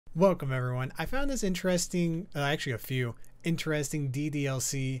Welcome everyone. I found this interesting, actually a few interesting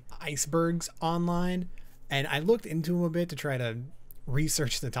DDLC icebergs online, and I looked into them a bit to try to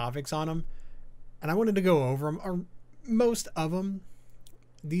research the topics on them, and I wanted to go over them, or most of them.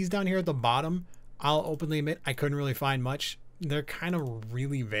 These down here at the bottom, I'll openly admit I couldn't really find much. They're kind of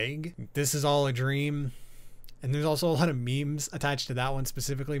really vague. This is all a dream. And there's also a lot of memes attached to that one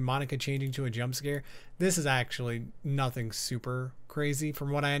specifically. Monika changing to a jump scare. This is actually nothing super crazy. From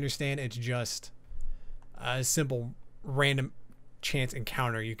what I understand, it's just a simple random chance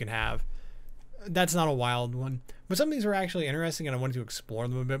encounter you can have. That's not a wild one. But some of these were actually interesting and I wanted to explore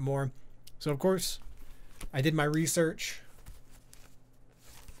them a bit more. So of course, I did my research.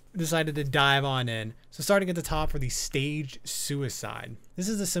 Decided to dive on in. So starting at the top for the staged suicide.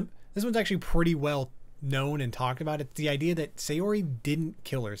 This one's actually pretty well known and talked about. It's the idea that Sayori didn't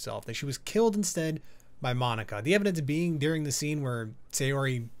kill herself, that she was killed instead by Monika. The evidence being during the scene where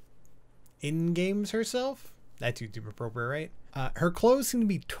Sayori in-games herself. That's YouTube appropriate, right? Her clothes seem to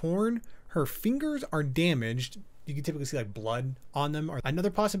be torn. Her fingers are damaged. You can typically see like blood on them. Or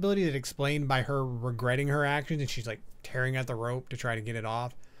another possibility that's explained by her regretting her actions and she's like tearing at the rope to try to get it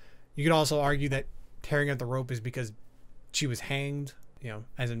off. You could also argue that tearing at the rope is because she was hanged,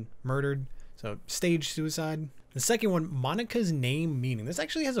 as in murdered. So staged suicide. The second one, Monika's name meaning. This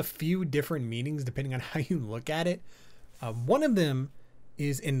actually has a few different meanings depending on how you look at it. One of them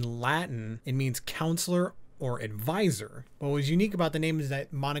is in Latin. It means counselor or advisor. What was unique about the name is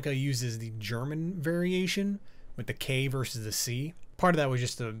that Monika uses the German variation with the K versus the C. Part of that was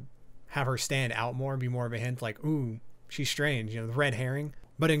just to have her stand out more, be more of a hint like, ooh, she's strange, the red herring.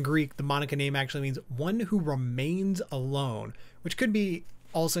 But in Greek, the Monika name actually means one who remains alone, which could be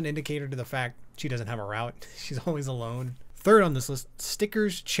also an indicator to the fact she doesn't have a route. She's always alone. Third on this list,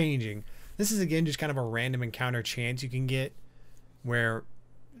 stickers changing. This is again just kind of a random encounter chance you can get where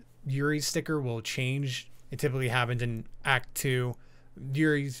Yuri's sticker will change. It typically happens in Act 2.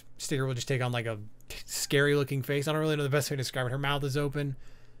 Yuri's sticker will just take on like a scary looking face. I don't really know the best way to describe it. Her mouth is open.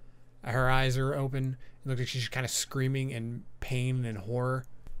 Her eyes are open. It looks like she's kind of screaming in pain and horror.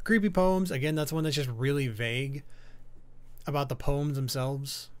 Creepy poems. Again, that's one that's just really vague about the poems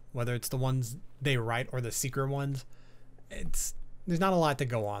themselves, whether it's the ones they write or the secret ones. There's not a lot to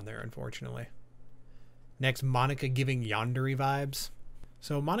go on there, unfortunately. Next, Monika giving yandere vibes.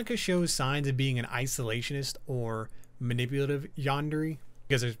 So Monika shows signs of being an isolationist or manipulative yandere,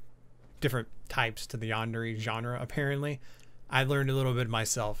 because there's different types to the yandere genre apparently. I learned a little bit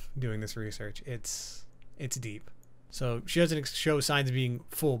myself doing this research. It's deep. So she doesn't show signs of being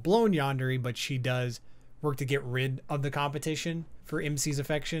full-blown yandere, but she does work to get rid of the competition for MC's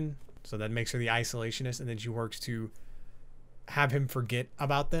affection. So that makes her the isolationist, and then she works to have him forget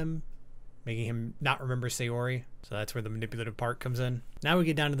about them, making him not remember Sayori. So that's where the manipulative part comes in. Now we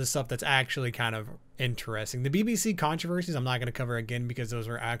get down to the stuff that's actually kind of interesting. The BBC controversies I'm not going to cover again because those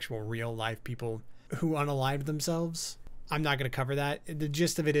were actual real life people who unalived themselves. I'm not going to cover that. The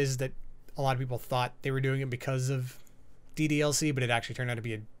gist of it is that a lot of people thought they were doing it because of DDLC, but it actually turned out to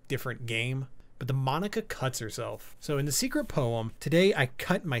be a different game. But the Monika cuts herself. So in the secret poem, today I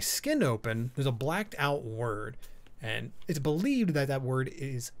cut my skin open, there's a blacked out word. And it's believed that that word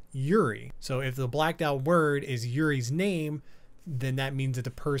is Yuri. So if the blacked out word is Yuri's name, then that means that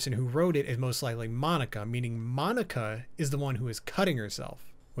the person who wrote it is most likely Monika, meaning Monika is the one who is cutting herself.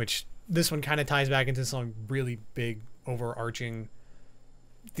 Which this one kind of ties back into some really big overarching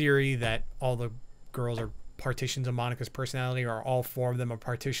theory that all the girls are partitions of Monika's personality, or all four of them are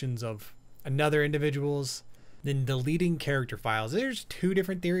partitions of another individual's. Then deleting character files. There's two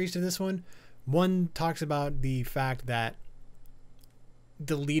different theories to this one. One talks about the fact that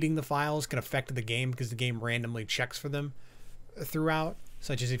deleting the files can affect the game because the game randomly checks for them throughout,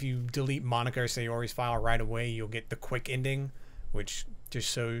 such as if you delete Monika or Sayori's file right away, you'll get the quick ending, which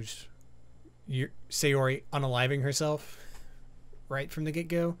just shows Sayori unaliving herself right from the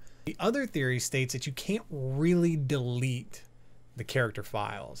get-go. The other theory states that you can't really delete the character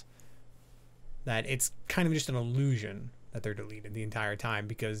files, that it's kind of just an illusion that they're deleted the entire time,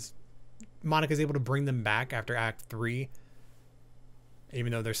 because Monika's able to bring them back after Act 3,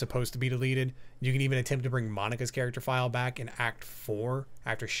 even though they're supposed to be deleted. You can even attempt to bring Monika's character file back in Act 4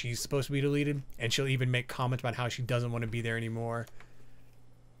 after she's supposed to be deleted, and she'll even make comments about how she doesn't want to be there anymore,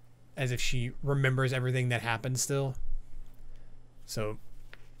 as if she remembers everything that happened still. So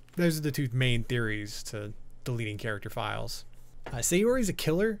those are the two main theories to deleting character files. Sayori's a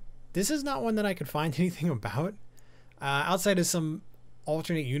killer. This is not one that I could find anything about outside of some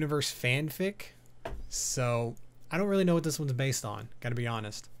alternate universe fanfic. So I don't really know what this one's based on, gotta be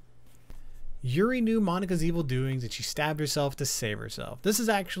honest. Yuri knew Monika's evil doings and she stabbed herself to save herself. This is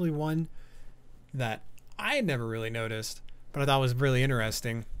actually one that I had never really noticed, but I thought was really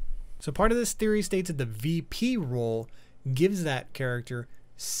interesting. So part of this theory states that the VP role gives that character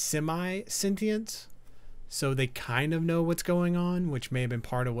semi-sentience, so they kind of know what's going on, which may have been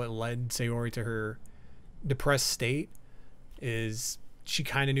part of what led Sayori to her depressed state, is she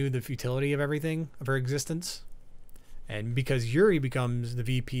kind of knew the futility of everything, of her existence. And because Yuri becomes the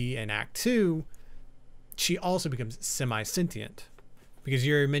VP in Act 2, she also becomes semi-sentient. Because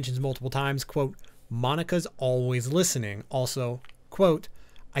Yuri mentions multiple times, quote, Monika's always listening. Also, quote,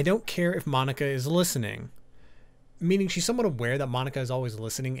 I don't care if Monika is listening. Meaning she's somewhat aware that Monika is always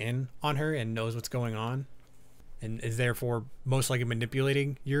listening in on her and knows what's going on. And is therefore most likely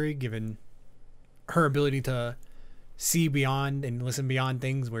manipulating Yuri, given her ability to see beyond and listen beyond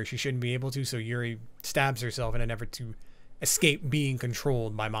things where she shouldn't be able to. So Yuri stabs herself in an effort to escape being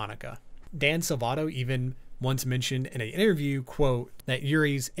controlled by Monika. Dan Salvato even once mentioned in an interview, quote, that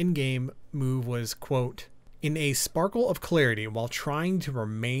Yuri's in-game move was, quote, in a sparkle of clarity while trying to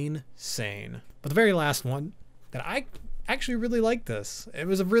remain sane. But the very last one, that I actually really like this. It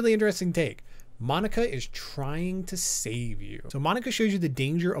was a really interesting take. Monika is trying to save you. So Monika shows you the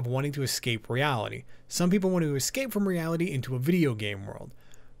danger of wanting to escape reality. Some people want to escape from reality into a video game world.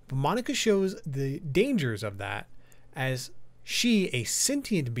 But Monika shows the dangers of that as she, a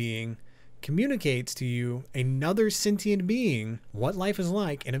sentient being, communicates to you, another sentient being, what life is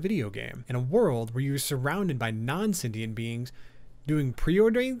like in a video game. In a world where you're surrounded by non-sentient beings doing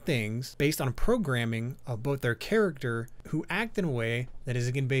preordained things based on programming of both their character, who act in a way that is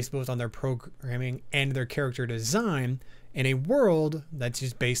again based both on their programming and their character design, in a world that's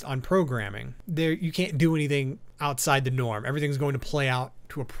just based on programming. There, you can't do anything outside the norm. Everything's going to play out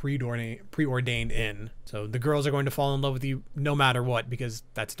to a preordained end. So the girls are going to fall in love with you no matter what, because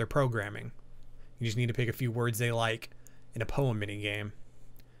that's their programming. You just need to pick a few words they like in a poem mini game.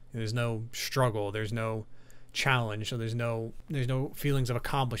 There's no struggle. There's no challenge. So there's no feelings of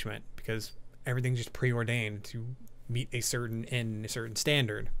accomplishment, because everything's just preordained to meet a certain end, a certain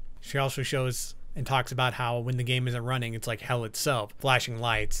standard. She also shows and talks about how when the game isn't running, it's like hell itself, flashing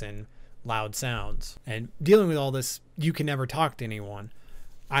lights and loud sounds. And dealing with all this, you can never talk to anyone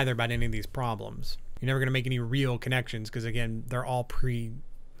either about any of these problems. You're never going to make any real connections, because again, they're all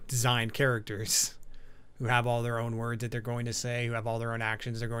pre-designed characters who have all their own words that they're going to say, who have all their own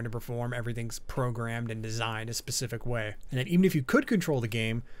actions they're going to perform. Everything's programmed and designed a specific way. And then even if you could control the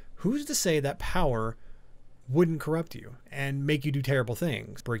game, who's to say that power wouldn't corrupt you and make you do terrible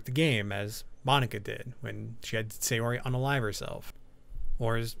things, break the game, as Monika did when she had Sayori unalive herself,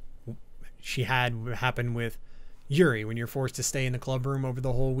 or as she had happen with Yuri when you're forced to stay in the club room over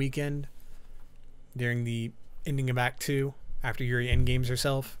the whole weekend during the ending of Act 2 after Yuri endgames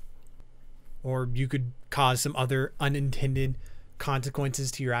herself. Or you could cause some other unintended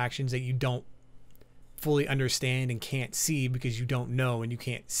consequences to your actions that you don't fully understand and can't see because you don't know and you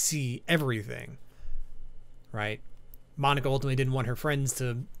can't see everything, right? Monika ultimately didn't want her friends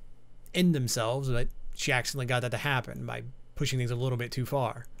to end themselves, but she accidentally got that to happen by pushing things a little bit too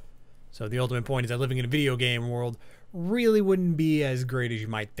far. So the ultimate point is that living in a video game world really wouldn't be as great as you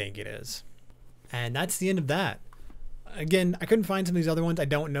might think it is. And that's the end of that. Again, I couldn't find some of these other ones. I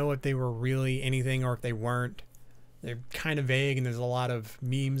don't know if they were really anything or if they weren't. They're kind of vague and there's a lot of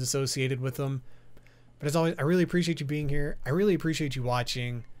memes associated with them. But as always, I really appreciate you being here. I really appreciate you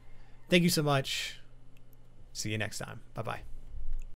watching. Thank you so much. See you next time. Bye-bye.